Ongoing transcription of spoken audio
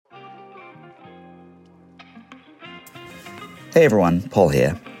Hey everyone, Paul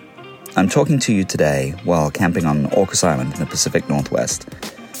here. I'm talking to you today while camping on Orcas Island in the Pacific Northwest.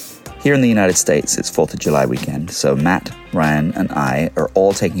 Here in the United States, it's 4th of July weekend, so Matt, Ryan, and I are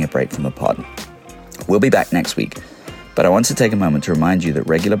all taking a break from the pod. We'll be back next week, but I want to take a moment to remind you that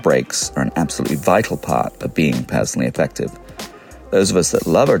regular breaks are an absolutely vital part of being personally effective. Those of us that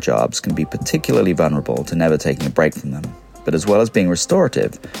love our jobs can be particularly vulnerable to never taking a break from them, but as well as being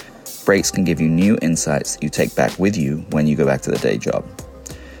restorative, breaks can give you new insights that you take back with you when you go back to the day job.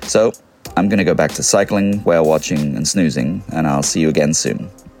 So, I'm going to go back to cycling, whale watching, and snoozing, and I'll see you again soon.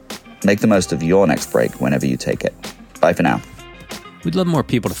 Make the most of your next break whenever you take it. Bye for now. We'd love more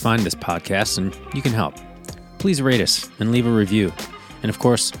people to find this podcast, and you can help. Please rate us and leave a review. And of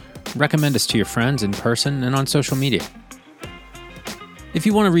course, recommend us to your friends in person and on social media. If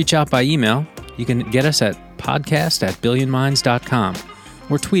you want to reach out by email, you can get us at podcast@billionminds.com.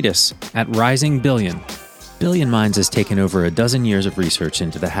 or tweet us at RisingBillion. Billion Minds has taken over a dozen years of research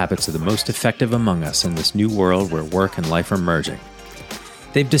into the habits of the most effective among us in this new world where work and life are merging.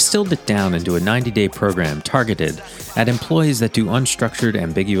 They've distilled it down into a 90-day program targeted at employees that do unstructured,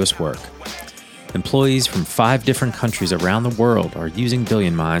 ambiguous work. Employees from 5 different countries around the world are using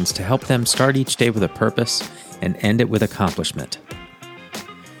Billion Minds to help them start each day with a purpose and end it with accomplishment.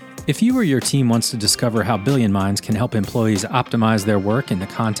 If you or your team wants to discover how Billion Minds can help employees optimize their work in the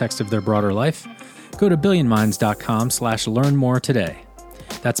context of their broader life, go to billionminds.com/learn more today.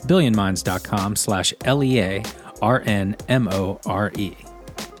 That's billionminds.com/LEARNMORE.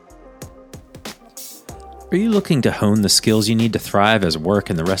 Are you looking to hone the skills you need to thrive as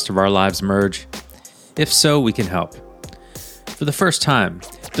work and the rest of our lives merge? If so, we can help. For the first time,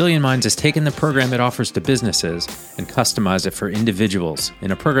 Billion Minds has taken the program it offers to businesses and customized it for individuals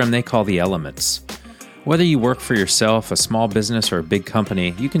in a program they call the Elements. Whether you work for yourself, a small business, or a big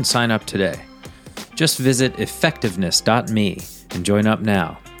company, you can sign up today. Just visit effectiveness.me and join up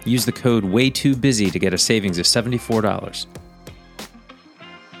now. Use the code WAYTOOBUSY to get a savings of $74.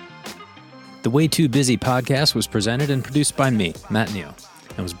 The Way Too Busy podcast was presented and produced by me, Matt Neal,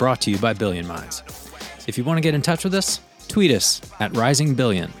 and was brought to you by Billion Minds. If you want to get in touch with us, tweet us at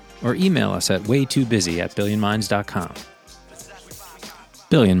RisingBillion or email us at waytoobusy@billionminds.com.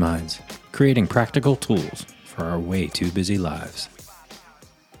 Billion Minds, creating practical tools for our way too busy lives.